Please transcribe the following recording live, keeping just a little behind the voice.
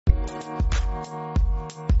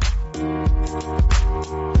Blog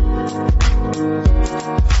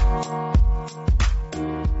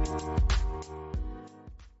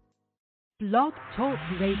Talk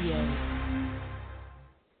Radio.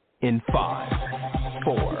 In 5,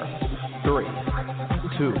 4, 3,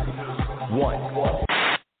 2, 1.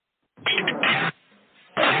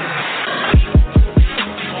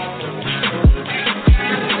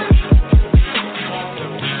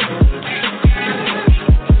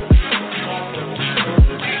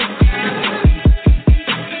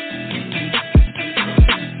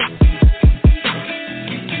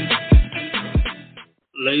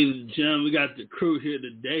 Ladies and gentlemen, we got the crew here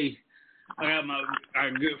today. I got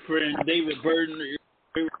our good friend David Burden,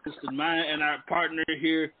 mine, and our partner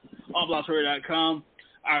here on BlogTalkRadio.com,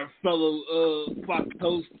 our fellow podcast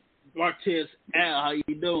host, Martez Al. How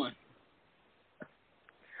you doing?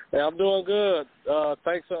 Hey, I'm doing good.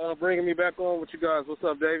 Thanks for bringing me back on with you guys. What's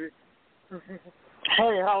up, David? Hey,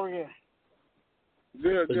 how are you?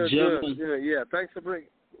 Good. Yeah, thanks for bringing.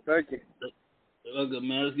 Thank you. Okay,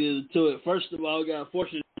 man, let's get into it. First of all, we got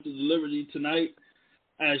fortunate to deliver you tonight.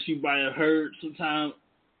 As you might have heard sometime,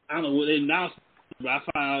 I don't know what they announced, but I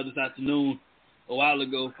found out this afternoon a while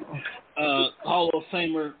ago. Hall of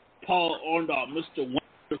Famer Paul Orndorff, Mr.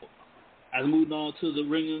 Wonderful, has moved on to the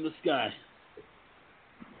Ring in the Sky.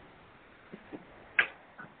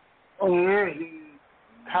 Oh, yeah, he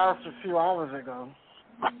passed a few hours ago.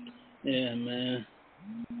 Yeah, man.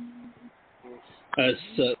 That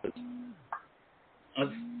sucks.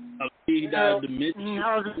 He died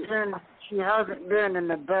dementia. He hasn't been in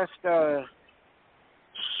the best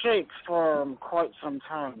shape for quite some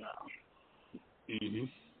time now. Mm-hmm.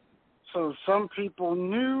 So some people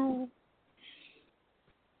knew,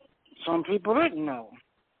 some people didn't know.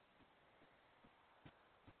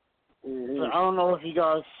 Mm-hmm. So I don't know if you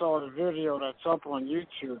guys saw the video that's up on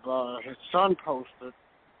YouTube. His son posted.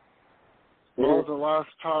 That was the last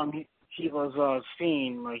time he was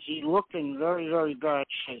seen. Like, he looked in very, very bad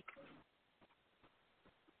shape.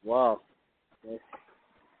 Wow.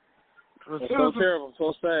 That's so terrible,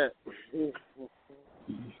 so sad.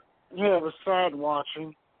 Yeah, it was sad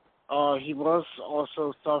watching. He was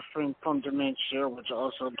also suffering from dementia, which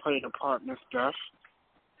also played a part in his death,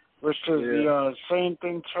 which is the same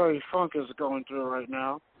thing Terry Funk is going through right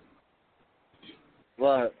now.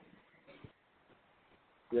 Right.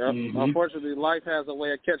 Yeah. Mm-hmm. Unfortunately, life has a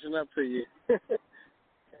way of catching up to you.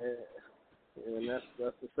 And that's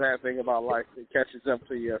the sad thing about life. It catches up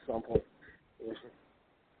to you at some point.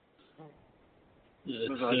 He's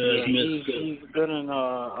been in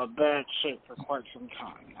a bad shape for quite some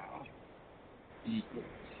time now.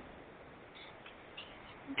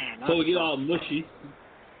 Man, before we get all mushy,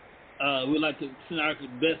 we'd like to send our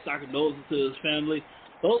best condolences to his family.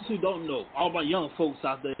 Those who don't know, all my young folks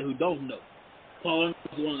out there who don't know, Paul is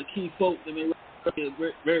one of the key folks that made a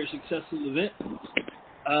very successful event.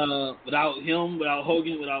 Without him, without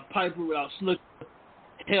Hogan, without Piper, without Snooker,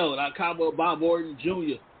 hell, without Cowboy Bob Orton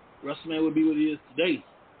Jr., WrestleMania would be what he is today.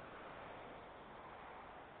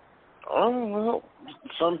 Oh, well,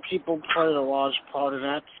 some people played a large part of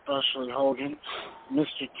that, especially Hogan,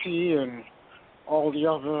 Mr. T, and all the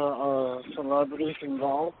other celebrities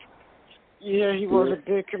involved. Yeah, he was a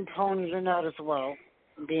big component in that as well,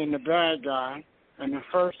 being the bad guy. And the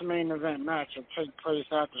first main event match will take place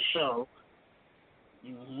at the show.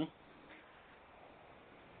 Mm-hmm.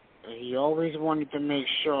 He always wanted to make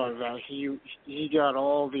sure that he got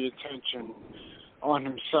all the attention on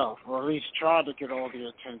himself, or at least tried to get all the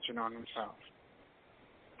attention on himself.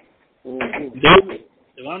 David,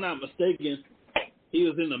 if I'm not mistaken, he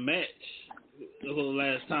was in the match the whole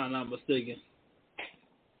last time I'm mistaken.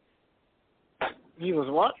 He was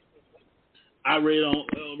what? I read on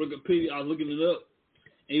Wikipedia, I was looking it up,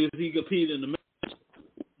 and he competed in the match,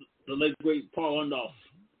 the late great Paul Orndorff.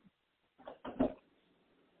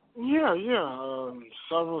 Yeah,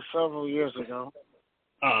 several years ago.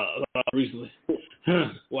 Recently.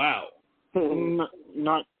 Wow.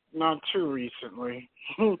 Not too recently.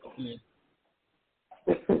 And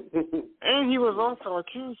he was also a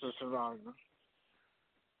cancer survivor.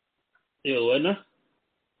 Yeah, wasn't he?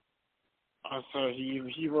 I said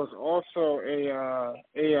he was also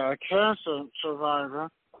a cancer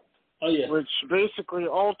survivor. Oh yeah. Which basically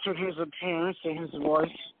altered his appearance and his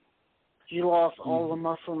voice. He lost all the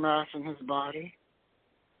muscle mass in his body.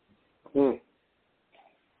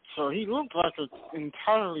 So he looked like an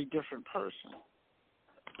entirely different person.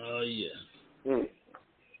 Oh, yeah.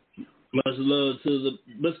 Much love to the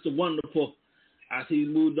Mr. Wonderful as he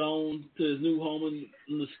moved on to his new home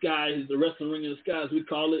in the sky, the wrestling ring in the sky, as we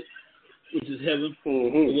call it, which is heaven.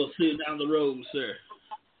 We'll see it down the road, sir.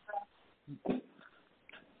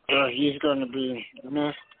 He's going to be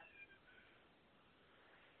missed.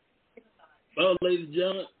 Well, ladies and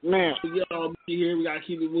gentlemen, Man. we get all here. We got to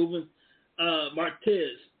keep it moving.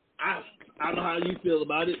 Martez, I don't know how you feel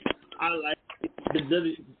about it. I like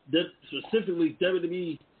specifically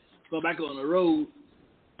WWE going back on the road.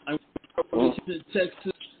 I'm in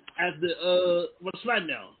Texas at the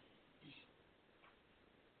SmackDown.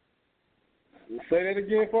 Say that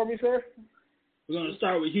again for me, sir. We're going to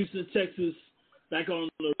start with Houston, Texas, back on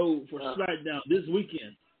the road for SmackDown this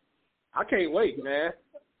weekend. I can't wait, man.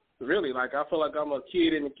 Really, like I feel like I'm a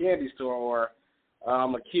kid in the candy store, or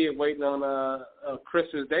I'm a kid waiting on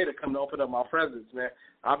Christmas Day to come to open up my presents, man.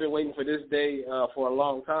 I've been waiting for this day for a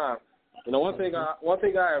long time. You know, one thing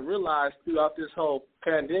I realized throughout this whole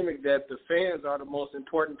pandemic, that the fans are the most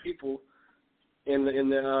important people in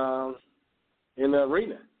the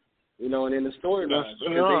arena. You know, and in the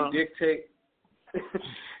storyline, they dictate.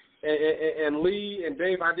 and Lee and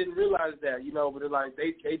Dave, I didn't realize that, you know, but it's like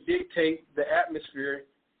they dictate the atmosphere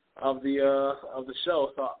of the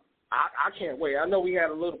show. So I can't wait. I know we had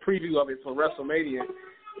a little preview of it for WrestleMania,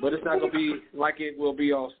 but it's not going to be like it will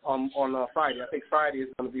be on Friday. I think Friday is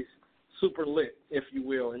going to be super lit, if you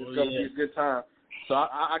will, and it's going to be a good time. So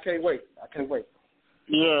I can't wait. I can't wait.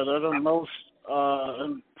 Yeah, they're the most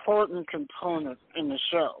important component in the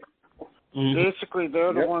show. Mm-hmm. Basically,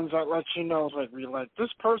 they're the ones that let you know, like, we like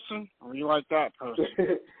this person or we like that person.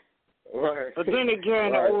 Right. But then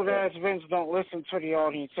again, old-ass Vince don't listen to the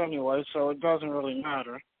audience anyway, so it doesn't really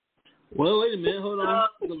matter. Well, wait a minute. Hold on.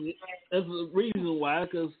 That's the reason why,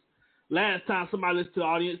 because last time somebody listened to the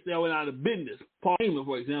audience, they went out of business. Paul Heyman,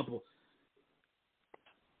 for example.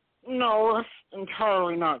 No, that's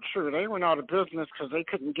entirely not true. They went out of business because they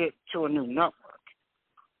couldn't get to a new network.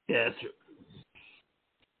 Yeah, that's true.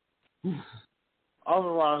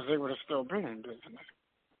 Otherwise, they would have still been in business.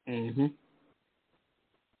 Mm-hmm.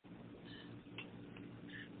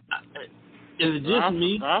 Is it just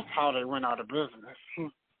me? That's how they went out of business.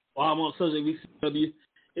 While I'm on subject VCW,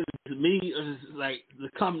 is it me or is it like the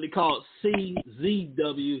company called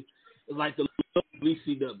CZW is like the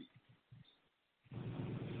VCW?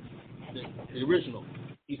 The original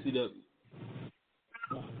ECW.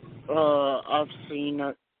 I've seen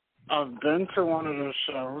it. I've been to one of those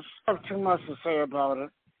shows. I have too much to say about it.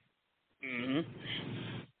 Mm-hmm.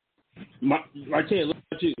 Martin, look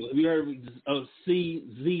at you. Have you heard of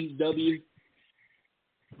CZW?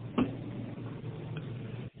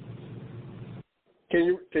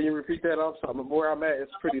 Can you repeat that? Where I'm at,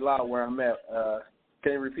 it's pretty loud where I'm at.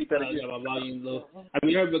 Can you repeat that again? I got my volume low. Have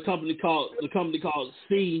you heard of a company called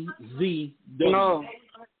CZW?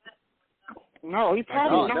 No, he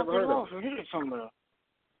probably knocked it off and hit it somewhere.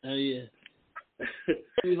 Oh yeah.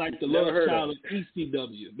 He's like the little child of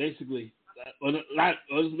ECW, basically. It's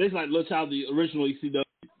basically like the little child of the original ECW.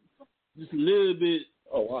 Just a little bit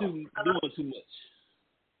doing too much.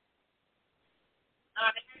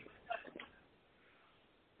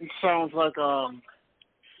 It sounds like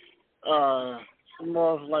more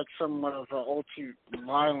of like somewhat of an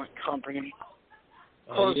ultra-violent company.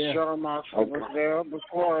 Of course, John Moxley was there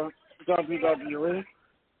before WWE.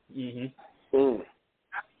 Mm-hmm.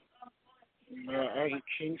 Eddie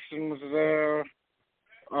Kingston was there.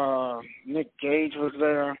 Nick Gage was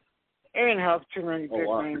there. They didn't have too many big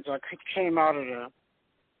names that came out of there.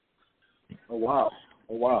 Oh,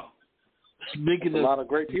 wow. Speaking a lot of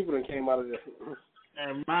great people that came out of there.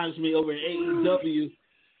 It reminds me over in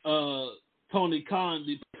AEW, Tony Khan,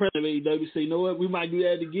 the president of AEW, say, you know what, we might do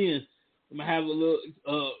that again. I'm going to have a little,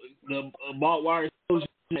 the barbed wire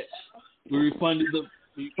match. We refunded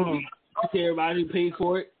we took everybody who paid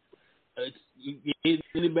for it. You get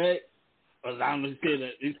it back. I'm going to say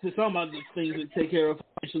that. It's some of the things that take care of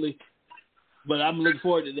financially. But I'm looking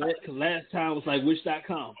forward to that because last time was like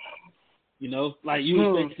Wish.com. You know, like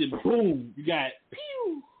you expected, boom, you got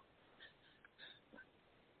pew.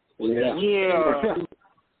 Yeah.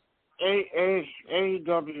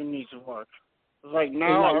 AEW needs to work. Like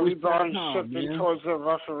now, like everybody's shifting towards the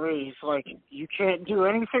referees. Like you can't do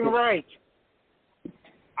anything right.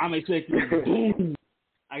 I'm expecting boom.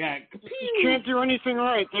 I got. You can't do anything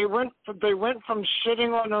right. They went from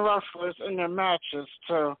shitting on the wrestlers in their matches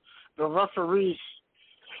to the referees.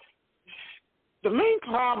 The main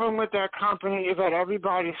problem with that company is that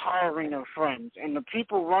everybody's hiring their friends, and the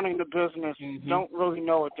people running the business don't really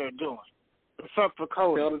know what they're doing, except for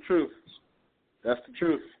Cody. Tell the truth. That's the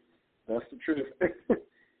truth. That's the truth.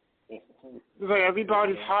 It's like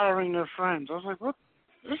everybody's hiring their friends. I was like, what?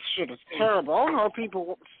 This shit is terrible. I don't know how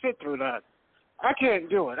people sit through that. I can't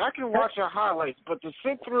do it. I can watch the highlights, but to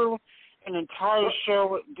sit through an entire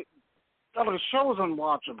show, the show is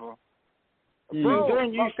unwatchable. And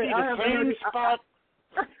then you see the same spot.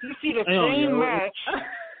 You see the same match.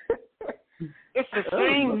 It's the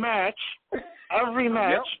same match. Every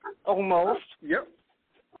match, almost. Yep.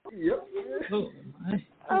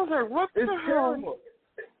 I was like, what the hell?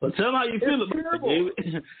 But tell them how you feel about it, David.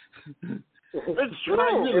 It's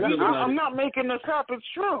true. I'm not making this up. It's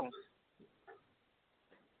true.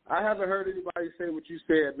 I haven't heard anybody say what you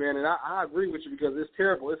said, man, and I agree with you because it's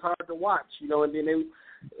terrible. It's hard to watch, you know, and then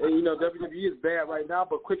WWE is bad right now,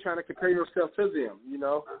 but quit trying to compare yourself to them, you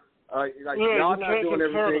know. Y'all not doing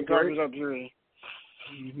everything great. WWE.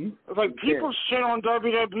 It's like people shit on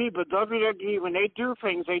WWE, but WWE, when they do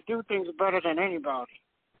things better than anybody.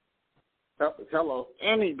 Hello.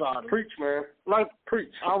 Anybody. Preach, man. Like,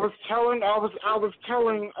 preach. I was telling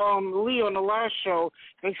Lee on the last show,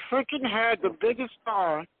 they freaking had the biggest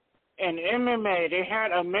star in MMA. They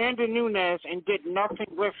had Amanda Nunes and did nothing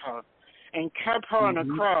with her and kept her in the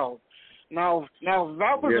crowd. Now if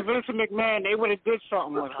that was Vince McMahon, they would have did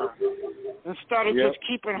something with her instead of just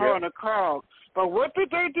keeping her in the crowd. But what did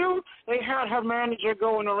they do? They had her manager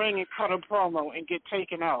go in the ring and cut a promo and get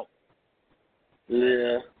taken out.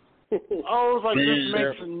 Yeah. I was like, this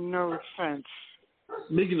makes no sense.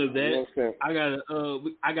 Speaking of that, I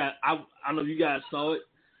know you guys saw it.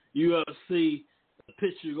 You see the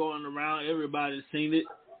picture going around. Everybody's seen it.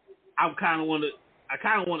 I kind of want to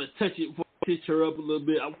touch it before I pitch her up a little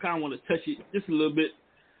bit. I kind of want to touch it just a little bit.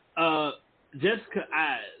 Jessica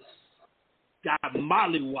Eyes got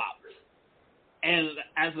mollywopped, and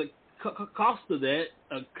as a cost of that,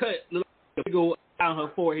 a cut go down her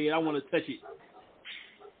forehead. I want to touch it.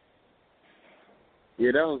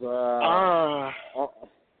 Yeah, that was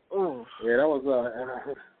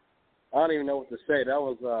I don't even know what to say. That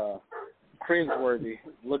was cringeworthy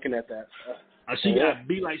looking at that. She got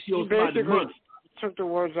beat like she was somebody's mother. Took the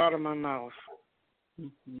words out of my mouth.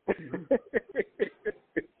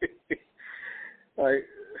 Like,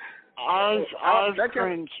 I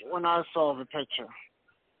cringed when I saw the picture.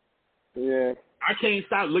 Yeah. I can't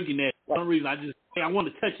stop looking at it. For some reason, I want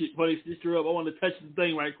to touch it before they stitch her up. I want to touch the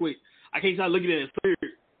thing right quick. I can't stop looking at it. It's weird. I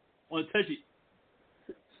want to touch it.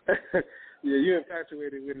 Yeah, you're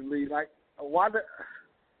infatuated with it, Lee. Like, why is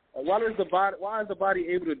the body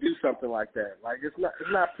able to do something like that? Like, it's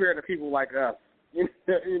not fair to people like us. You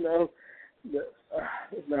know,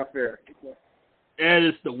 it's not fair. That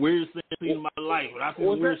is the weirdest thing I've seen in my life. I've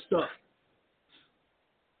seen weird stuff.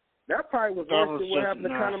 That probably was worse than what happened to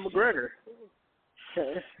Conor McGregor.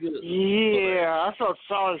 Yeah, I felt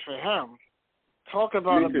sorry for him. Talk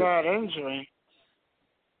about a bad injury.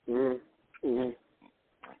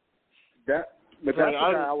 That's what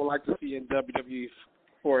I would like to see in WWE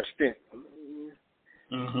for a stint.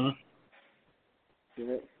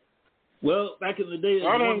 Yeah. Well, back in the day,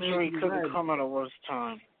 that injury couldn't come at a worse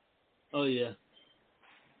time. Oh yeah,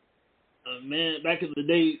 man. Back in the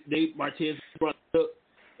day, Dave Martinez brought up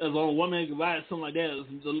as on one man could ride something like that.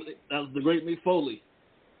 That was the great Mick Foley.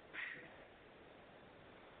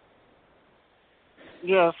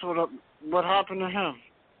 Yeah, so what happened to him?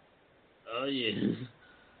 Oh yeah.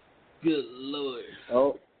 Good Lord.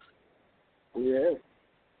 Oh. Yeah.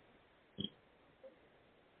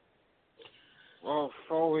 Well,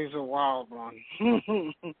 Foley's a wild one.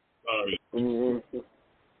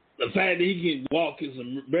 The fact that he can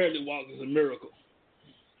barely walk is a miracle.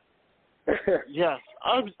 Yes,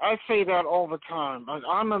 I say that all the time.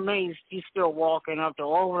 I'm amazed he's still walking after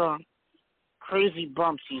all the crazy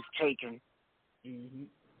bumps he's taken.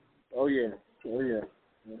 Oh yeah.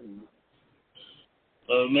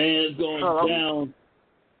 Man, it's going down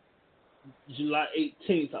July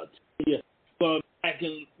 18th. I'll tell you. Going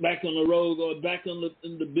back on the road, going back in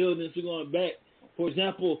the buildings. We're going back. For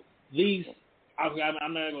example, these I'm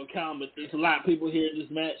not going to count, but there's a lot of people here in this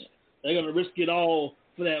match. They're going to risk it all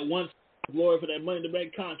for that one glory, for that Money in the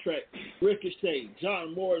Bank contract. Ricochet,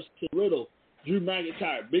 John Morrison, Riddle, Drew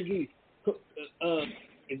McIntyre, Big E, Kofi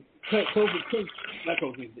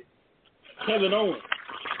Kingston, Kevin Owens,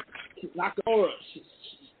 Nakamura,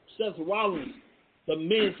 Seth Rollins, the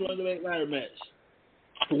men's Money in the Bank ladder match.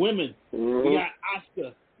 For women, we got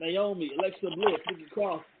Asuka, Naomi, Alexa Bliss, Nikki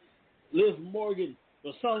Cross, Liv Morgan.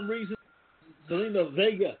 For some reason, Zelina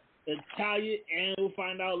Vega, Natalya, and we'll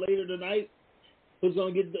find out later tonight who's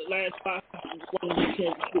going to get the last spot for the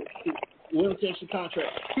women's championship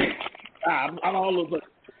contract. I'm all over.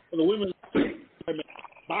 For the women's,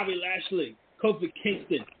 Bobby Lashley, Kofi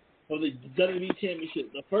Kingston for the WWE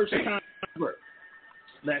Championship. The first time ever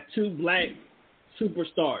that two black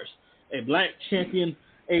superstars, a black champion,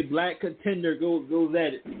 a black contender goes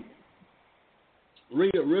at it.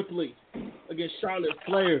 Rhea Ripley against Charlotte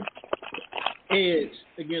Flair. Edge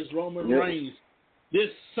against Roman Reigns this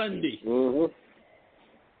Sunday. Mm-hmm.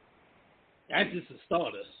 That's just a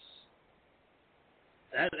starter.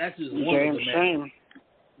 That's just one Damn of the shame. matches.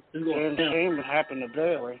 Damn shame it happened to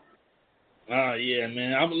Bailey. Oh yeah,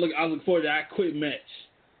 man. I look forward to that quick match.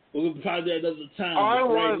 We'll probably do that another time. I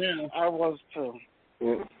was too.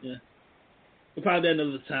 Yeah. We'll probably do that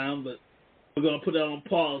another time, but we're gonna put that on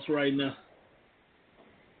pause right now.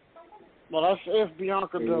 Well, that's if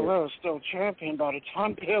Bianca Belair is still champion by the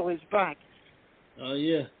time Bailey's back. Oh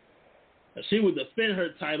yeah. She would defend her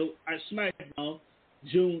title at SmackDown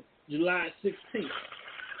July 16th.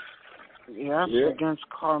 Yes, against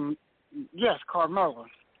Carmella.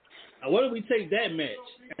 Now, what if we take that match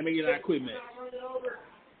and make it our quick match?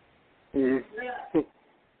 Mm-hmm.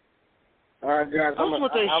 All right, guys. That's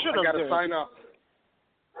what they should have I got to done. sign off.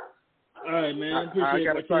 All right, man. I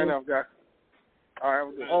got to sign off, guys. All right,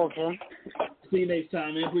 we're good. Okay. See you next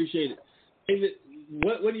time, man. Appreciate it. David,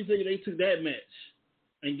 what do you think if they took that match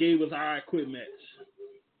and gave us our quick match?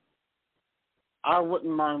 I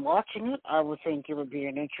wouldn't mind watching it. I would think it would be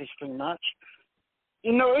an interesting match.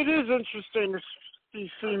 You know, it is interesting to see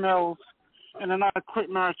females in a quick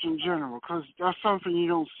match in general, because that's something you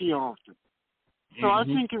don't see often. So I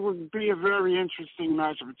think it would be a very interesting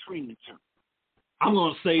match between the two. I'm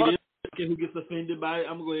going to say this. Who gets offended by it,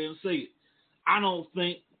 I'm going to go ahead and say it. I don't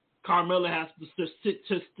think Carmella has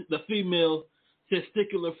the female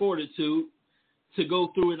testicular fortitude to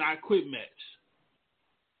go through an I Quit match.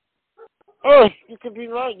 Oh, you could be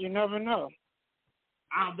right. You never know.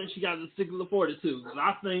 I don't think she got the testicular fortitude.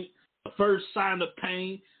 I think the first sign of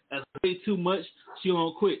pain, that's way too much, she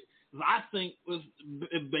gonna quit. I think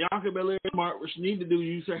if Bianca Belair and Mark, what she need to do is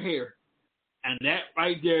use her hair. And that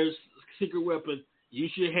right there is a secret weapon.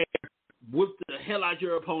 Use your hair, whip the hell out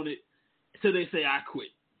your opponent until they say, I quit.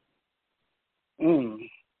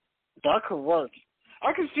 That could work.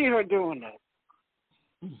 I could see her doing that.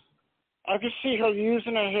 I could see her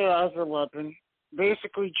using her hair as a weapon,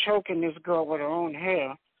 basically choking this girl with her own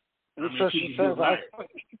hair. Until she says, I quit.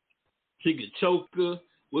 She could choke her,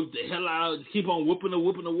 whip the hell out, keep on whipping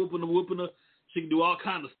her. She can do all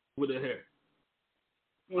kinds of stuff with her hair.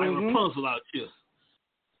 Like Rapunzel out here.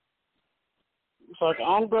 It's like,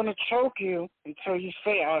 I'm going to choke you until you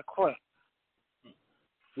say I quit.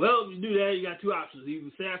 Well, if you do that, you got two options. You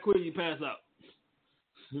can say I quit or you pass out.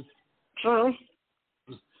 True.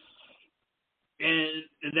 And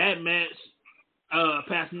in that match,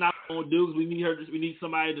 passing out won't do because we need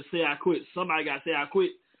somebody to say I quit. Somebody got to say I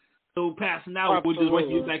quit. So passing out, we'll just wait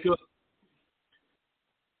to get back up.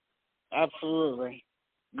 Absolutely.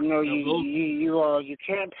 You know, you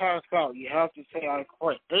can't pass out. You have to say I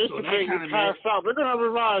quit. Basically, so you pass out. We're gonna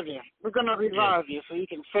revive you. You so you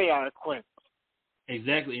can say I quit.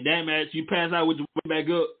 Exactly. In that match, you pass out with the way back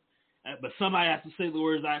up, but somebody has to say the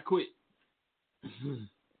words I quit.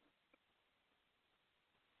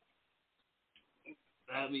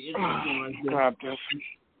 That'd be interesting right there.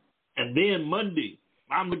 And then Monday,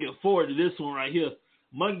 I'm looking forward to this one right here.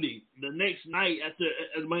 Monday, the next night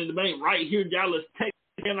at Money in the Bank, right here in Dallas, Texas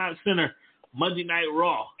Carolina Center, Monday Night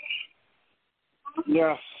Raw.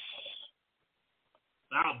 Yes.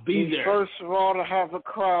 I'll be there. First Raw to have a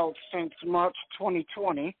crowd since March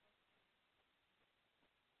 2020.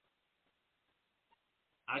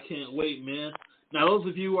 I can't wait, man. Now, those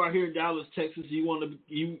of you who are here in Dallas, Texas, you already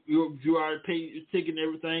paid your ticket and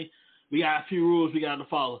everything. We got a few rules we got to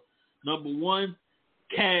follow. Number one,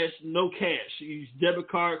 cash, no cash. Use debit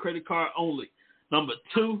card, credit card only. Number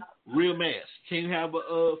two, real mask. Can't have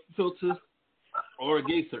a filter or a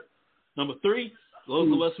gaiter. Number three,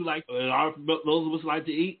 those of us who like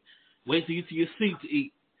to eat, wait till you get to your seat to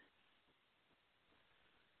eat.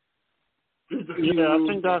 Yeah, I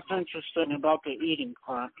think that's interesting about the eating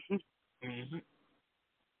part.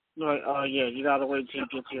 Like, yeah, you gotta wait till you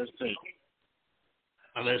get to your seat.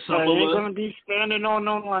 You're gonna be standing on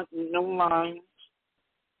no lines.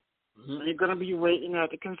 You're gonna be waiting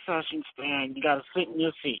at the concession stand. You gotta sit in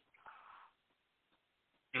your seat.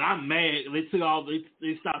 And I'm mad. They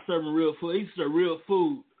stopped serving real food. They used to serve real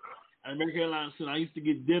food at American Airlines Center. I used to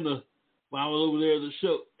get dinner when I was over there at the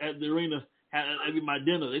show at the arena. I get my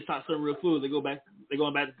dinner. They stopped serving real food. They're going back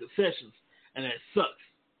to concessions, and that sucks.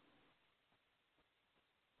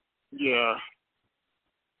 Yeah.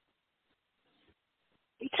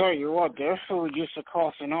 I tell you what, their food used to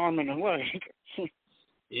cost an arm and a leg.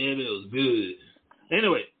 Yeah, it was good.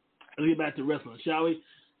 Anyway, let's get back to wrestling, shall we?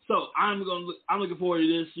 So I'm looking forward to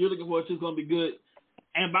this. You're looking forward to it. It's going to be good.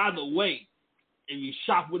 And by the way, if you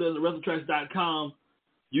shop with us at WrestlingTracks.com,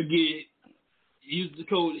 use the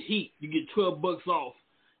code HEAT. You get $12 off.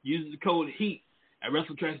 Use the code HEAT at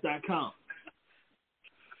WrestlingTracks.com.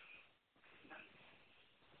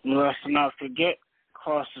 Let's not forget,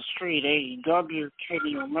 across the street, AEW,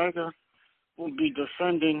 Kenny Omega will be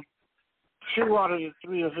defending 2 out of the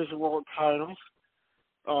 3 of his world titles.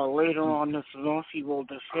 Later on this month, he will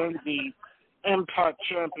defend the Impact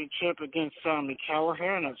Championship against Sami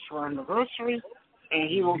Callihan at Slammiversary, and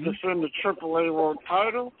he will defend the AAA World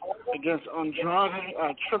title against Andrade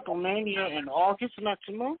at Triple Mania in August next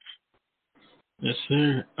month. Yes,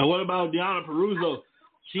 sir. And what about Deonna Purrazzo?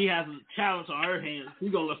 She has a challenge on her hands.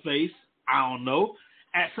 Who's going to face, I don't know,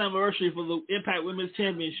 at Slammiversary for the Impact Women's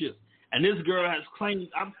Championship. And this girl has claimed,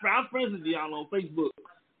 I'm friends with Deonna on Facebook,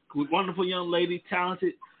 wonderful young lady,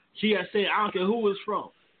 talented. She has said, I don't care who it's from,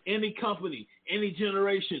 any company, any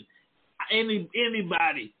generation,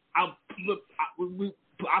 anybody. I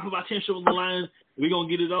put my 10 show on the line. We're going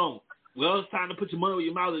to get it on. Well, it's time to put your money where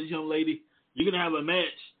your mouth is, young lady. You're going to have a match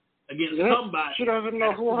against somebody. She doesn't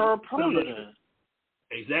know who her opponent is.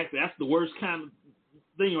 Exactly. That's the worst kind of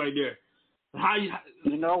thing right there.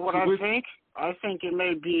 You know what I think? I think it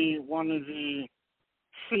may be one of the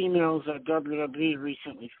females that WWE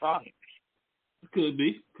recently fired. Could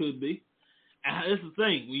be. And that's the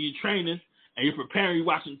thing. When you're training and you're preparing, you're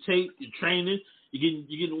watching tape, you're training,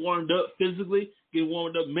 you're getting warmed up physically, getting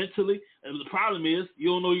warmed up mentally. And the problem is you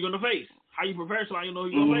don't know who you're going to face. How you prepare somebody you know who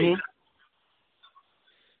you're going to face?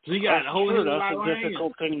 So you got a whole That's a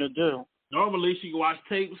difficult thing to do. Normally, she can watch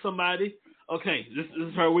tape with somebody. Okay, this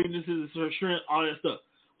is her weaknesses, this is her strength, all that stuff.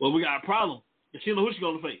 Well, we got a problem. And she don't know who she's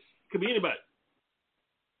going to face. Could be anybody.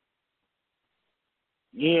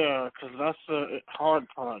 Yeah, because that's the hard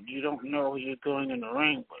part. You don't know who you're going in the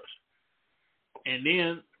ring with. And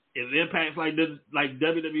then, if Impact's like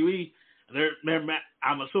WWE,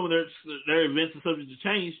 I'm assuming their events are subject to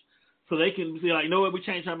change, so they can say, like, no, we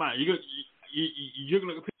changed our mind. You're going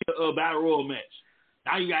to compete a Battle Royal match.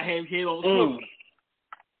 Now you got head on the swivel.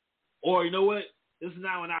 Or, you know what? This is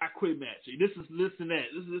now an I Quit match. This is this and that.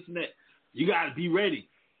 This is this and that. You got to be ready.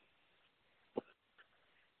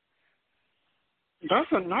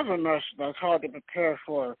 That's another match that's hard to prepare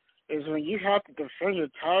for, is when you have to defend your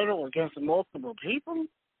title against multiple people.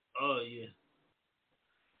 Oh, yeah.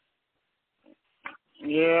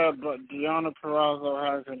 Yeah, but Deonna Purrazzo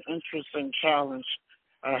has an interesting challenge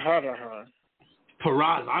ahead of her.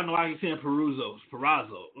 Purrazzo. I know I can say Purrazzo.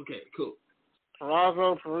 Purrazzo. Okay, cool.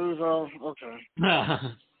 Purrazzo. Okay.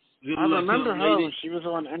 I remember her when she was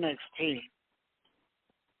on NXT.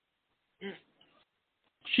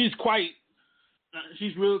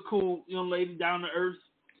 She's real cool, young lady, down to earth.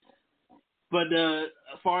 But as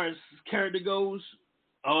far as character goes,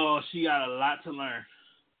 she got a lot to learn.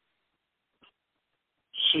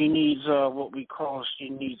 She needs what we call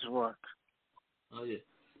work. Oh, yeah.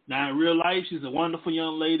 Now, in real life, she's a wonderful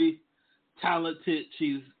young lady, talented.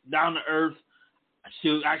 She's down to earth.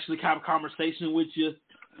 She'll actually have a conversation with you.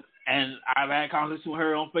 And I've had a conversation with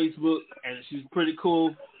her on Facebook, and she's pretty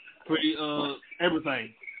cool, pretty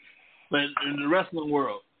everything. But in the wrestling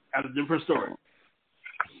world, that's a different story.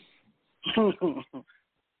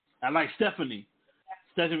 I like Stephanie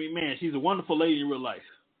McMahon. She's a wonderful lady in real life.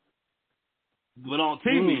 But on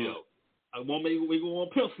TV, though, we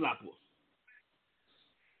won't pimp slap her.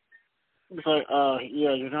 But,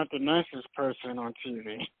 you're not the nicest person on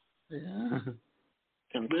TV. Yeah.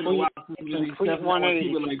 Complete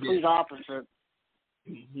 180, complete opposite.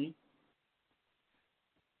 Mm-hmm.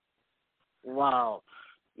 Wow.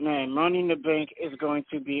 Man, Money in the Bank is going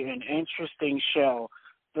to be an interesting show.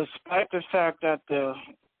 Despite the fact that the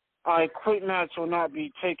I Quit match will not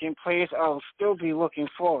be taking place, I'll still be looking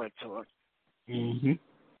forward to it. Mm-hmm.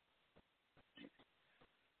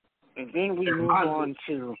 And then we move on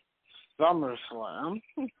to SummerSlam.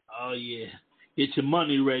 Oh, yeah. Get your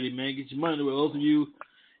money ready, man. Get your money ready. Those of you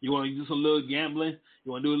want to do some little gambling,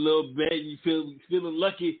 you want to do a little bet, you feeling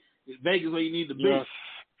lucky, Vegas where you need to be. Yes.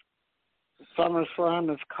 SummerSlam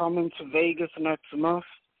is coming to Vegas next month.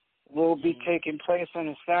 Will be taking place on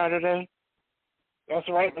a Saturday. That's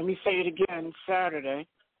right. Let me say it again. Saturday.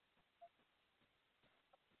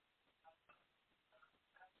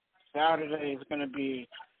 Saturday is going to be,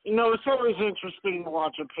 it's always interesting to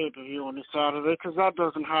watch a pay-per-view on a Saturday because that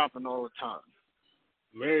doesn't happen all the time.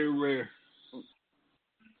 Very rare.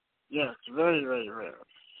 Yes, very, very rare.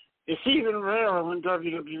 It's even rarer when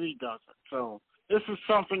WWE does it. So this is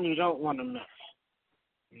something you don't want to miss.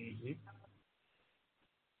 Mm-hmm.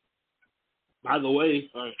 By the way,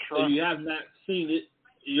 if you have not seen it,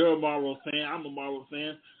 you're a Marvel fan. I'm a Marvel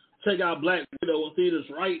fan. Check out Black Widow in theaters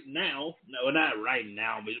right now. No, not right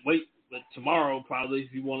now, but tomorrow probably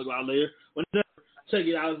if you want to go out later. Whenever, check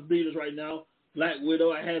it out in theaters right now. Black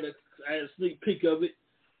Widow. I had a sneak peek of it,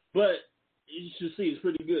 but you should see it's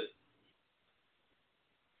pretty good.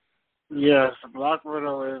 Yes, Black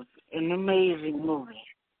Widow is an amazing movie.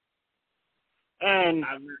 And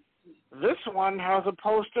this one has a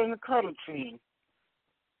poster in the credit scene.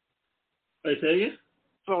 Wait, say again?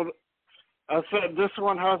 So I said this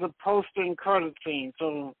one has a poster and credit scene.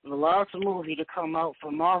 So the last movie to come out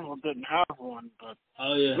for Marvel didn't have one, but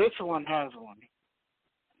this one has one.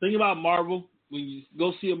 Think about Marvel. When you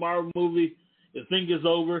go see a Marvel movie, you think it's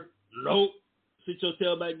over. Nope. Sit your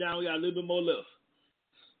tail back down. We got a little bit more left.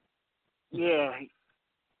 Yeah.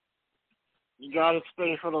 You got to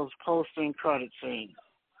stay for those poster and credit scenes.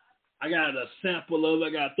 I got a sample of it. I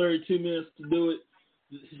got 32 minutes to do it.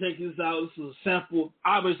 Check this out. This is a sample.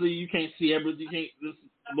 Obviously, you can't see everything. You can't listen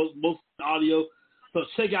most audio. So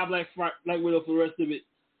check out Black Widow for the rest of it.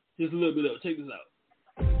 Just a little bit of it. Check this out.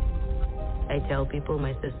 I tell people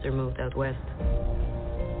my sister moved out west.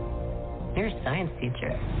 You're a science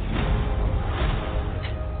teacher.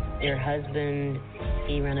 Your husband,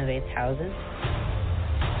 he renovates houses.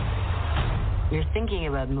 You're thinking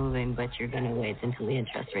about moving, but you're going to wait until the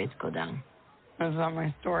interest rates go down. That's not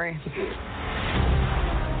my story.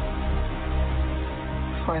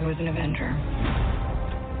 Before I was an Avenger,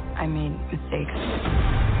 I made mistakes.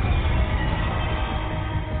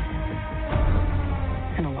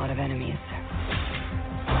 And a lot of enemies.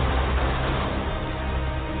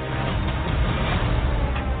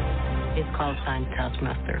 His call sign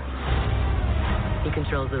Taskmaster. He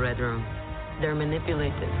controls the Red Room. They're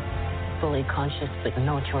manipulated, fully conscious with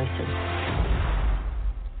no choices.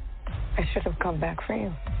 I should have come back for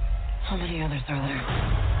you. How many others are there?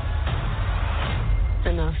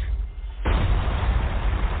 Enough.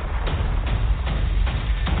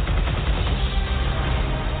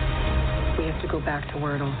 We have to go back to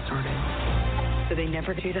where it all started, so they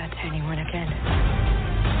never do that to anyone again.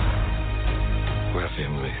 We're a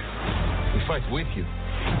family. We fight with you.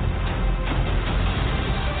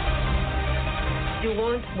 You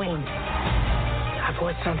won't win. I've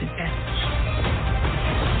always found it best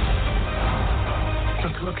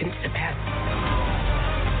not to look into the past.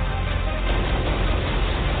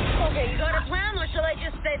 Okay, you got a plan, or shall I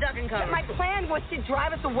just stay duck and cover? My plan was to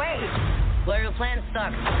drive us away. Well, your plan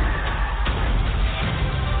sucks.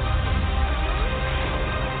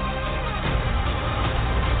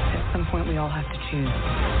 At some point, we all have to choose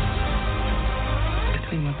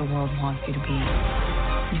between what the world wants you to be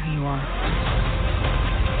and who you are.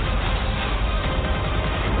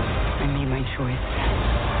 I made my choice.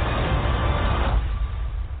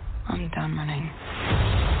 I'm done running.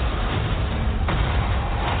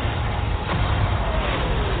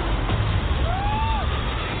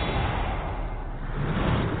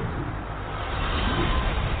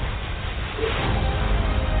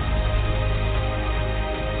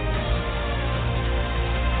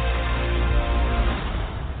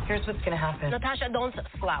 Here's what's gonna happen. Natasha, don't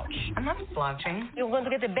slouch. I'm not slouching. You're going to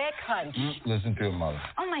get a back hunch. Listen to your mother.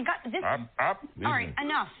 Oh my God, this. Up. All right,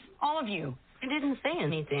 enough, all of you. I didn't say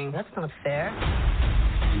anything. That's not fair.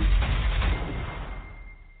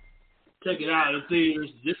 Check it out in theaters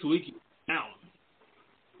this weekend. Now.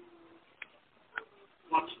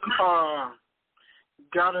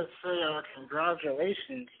 Gotta say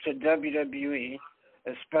congratulations to WWE,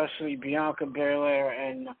 especially Bianca Belair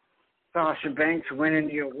and Sasha Banks winning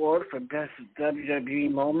the award for Best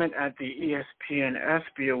WWE Moment at the ESPN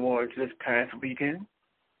ESPY Awards this past weekend.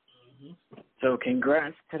 Mm-hmm. So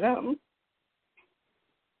congrats to them.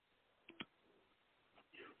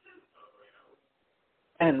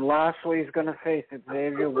 And Lashley's going to face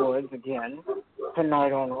Xavier Woods again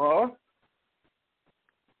tonight on Raw.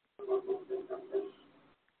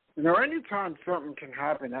 You know, anytime something can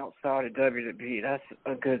happen outside of WWE, that's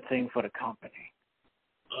a good thing for the company.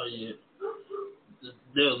 Oh, yeah.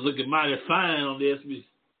 They was looking mighty fine on the SB.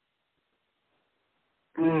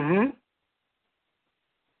 Mm-hmm.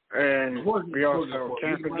 And we also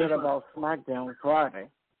can't forget about SmackDown Friday.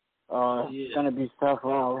 It's going to be Seth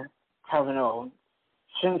Rollins, Kevin Owens,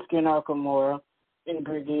 Shinsuke Nakamura, and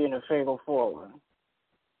Big E in a Fatal 4-Way.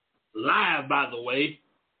 Live, by the way.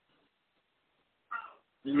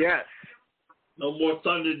 Yes. No more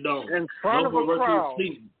Thunderdome. In front of a crowd.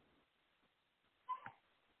 Season.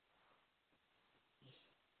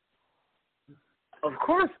 Of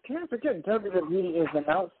course, can't forget WWE is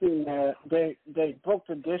announcing that they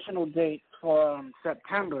booked additional dates for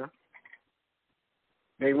September.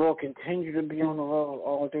 They will continue to be on the road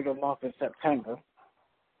all through the month of September.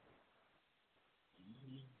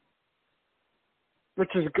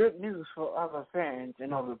 Which is good news for other fans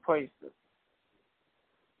in other places.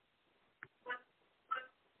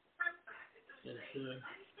 Yes,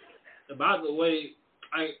 sir. By the way,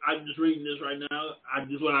 I'm just reading this right now.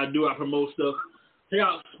 When I do, I promote stuff. Check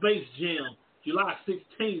out Space Jam, July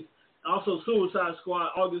 16th. Also, Suicide Squad,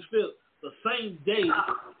 August 5th. The same day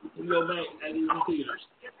we go back at these theaters.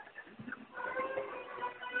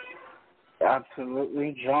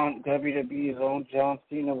 Absolutely. WWE's own John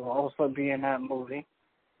Cena will also be in that movie.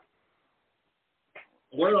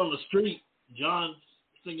 Word on the street, John's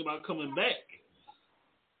thinking about coming back.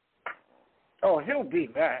 Oh, he'll be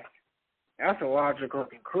back. That's a logical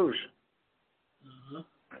conclusion. Uh-huh.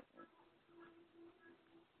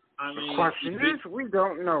 I mean, the question is, we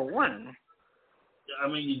don't know when. I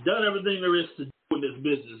mean, you've done everything there is to do in this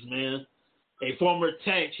business, man. A former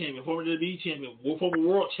tag champion, former WWE champion, former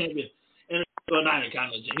world champion, and not in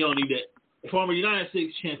kind of, you don't need that. A former United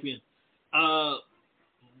States champion, Royal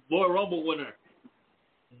Rumble winner.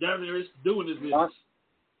 Done everything there is to do in this business.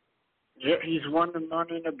 Yeah, he's won the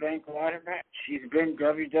Money in the Bank ladder match. He's been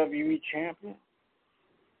WWE champion.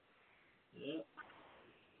 Yeah.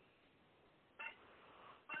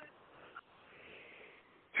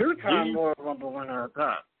 Two-time Royal Rumble winner at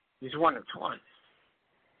that. He's won it twice.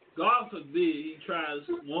 God forbid he tries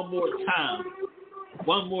one more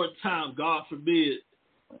time, God forbid,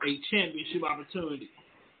 a championship opportunity.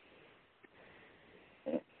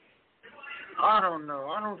 I don't know.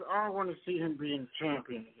 I don't want to see him being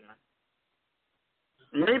champion again.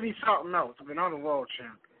 Maybe something else, but not a world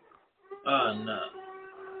champion. No.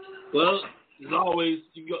 Well, as always,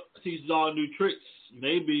 you go teaches all new tricks.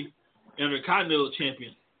 Maybe Intercontinental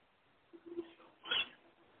champion.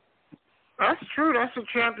 That's true. That's a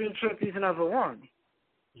championship he's never won.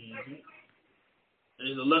 Mm-hmm. In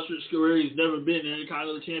his illustrious career, he's never been an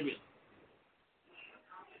Intercontinental champion.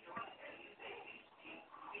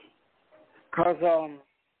 Because,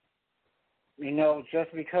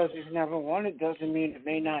 just because he's never won it doesn't mean it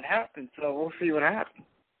may not happen. So we'll see what happens.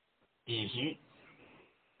 Mm-hmm.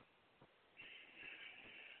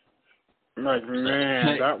 Like,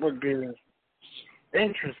 man, that would be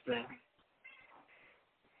interesting.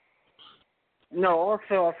 No,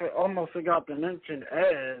 also, I almost forgot to mention,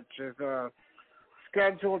 Edge is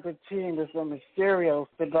scheduled to team with the Mysterios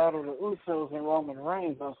to battle the Usos and Roman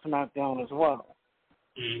Reigns on SmackDown as well.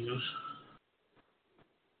 Mm-hmm.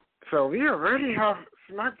 So we already have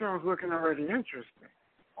SmackDown's looking already interesting.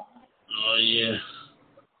 Oh, yeah.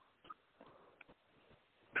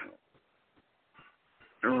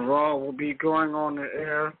 And Raw will be going on the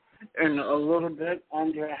air in a little bit,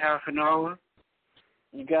 under half an hour.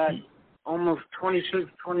 You got almost 26,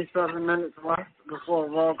 27 minutes left before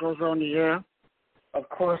Raw goes on the air. Of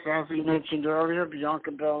course, as we mentioned earlier,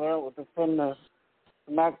 Bianca Belair will defend the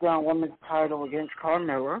SmackDown Women's title against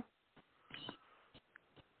Carmella.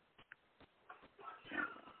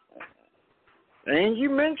 And you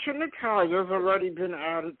mentioned Natalya's already been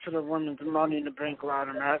added to the Women's Money in the Bank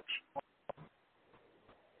ladder match.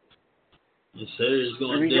 The series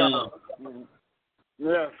going down.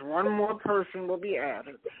 Yes, one more person will be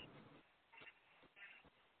added.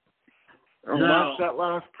 And once that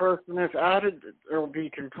last person is added, it will be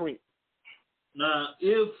complete. Now,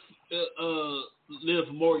 if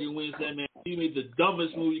Liv Morgan wins that match, he made the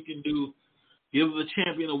dumbest move you can do. Give the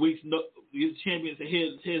champion a week's give the champion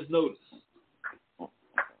his notice.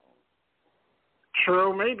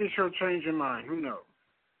 True, maybe she'll change her mind. Who knows?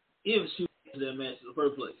 If she wins that match in the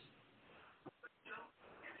first place.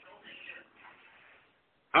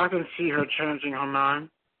 I can see her changing her mind.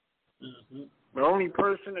 Mm-hmm. The only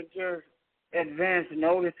person that gives advance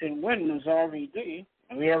notice and win is RVD.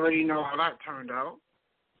 And we already know how that turned out.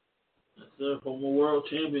 That's the former world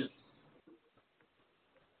champion.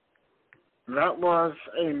 That was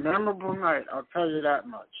a memorable night, I'll tell you that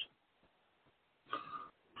much.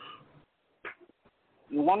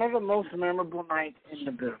 One of the most memorable nights in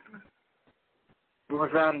the business was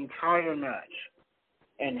that entire match.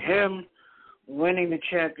 And him winning the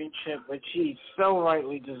championship, which he so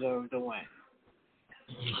rightly deserved to win.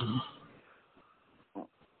 Mm-hmm.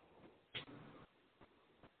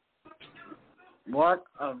 What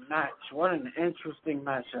a match. What an interesting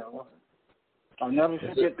match that was. I'll never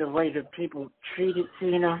forget the way that people treated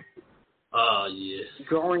Cena. Oh, yes.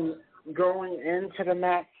 Going into the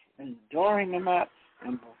match and during the match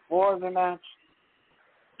and before the match.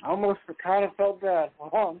 I almost kind of felt bad for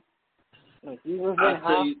him. Like he was in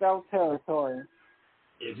hostile territory.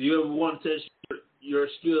 If you ever want to test your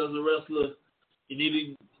skill as a wrestler, you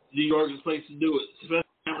need New York is a place to do it, especially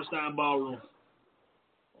Hammerstein Ballroom.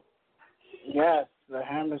 Yes, the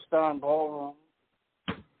Hammerstein Ballroom.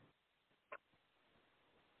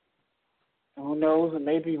 Who knows?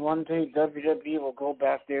 Maybe one day WWE will go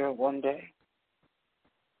back there one day.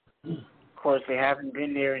 Of course, they haven't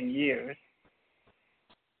been there in years.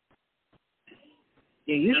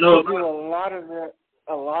 They used to do a lot of their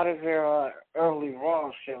a lot of their early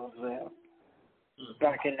Raw shows there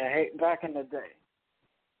back in the day.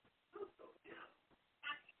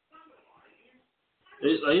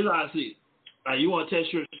 You know, I see. You want to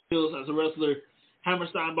test your skills as a wrestler?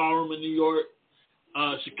 Hammerstein Ballroom in New York,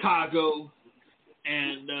 Chicago,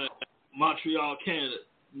 and Montreal, Canada.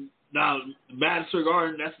 Now, Madison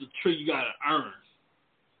Garden, that's the tree you got to earn.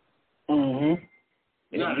 Mm-hmm.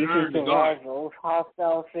 You got If to you earn can the survive garden. those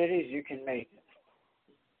hostile cities, you can make it.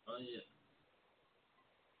 Oh, yeah.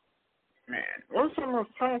 Man, there's so much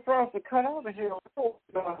time for us to cut out of here. We'll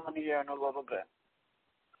go on the air in a little bit.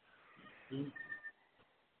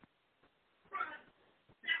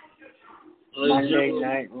 Monday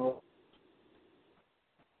Night Raw.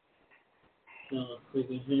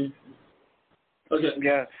 Okay.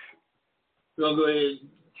 Yes. We're going to go ahead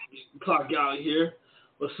and clock out here.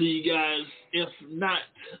 We'll see you guys, if not,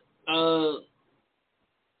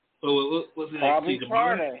 what's the Probably next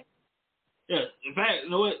tomorrow? Friday. Yeah, in fact, you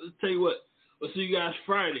know what? Let's tell you what. We'll see you guys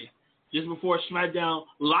Friday, just before SmackDown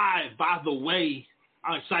Live, by the way.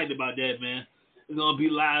 I'm excited about that, man. It's going to be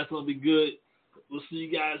live. It's going to be good. We'll see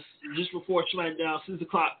you guys just before SmackDown, 6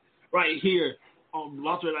 o'clock, right here on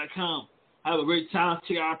blogtalk.com. Have a great time.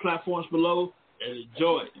 Check out our platforms below and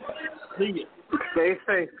enjoy. See ya. Stay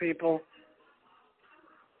safe, people.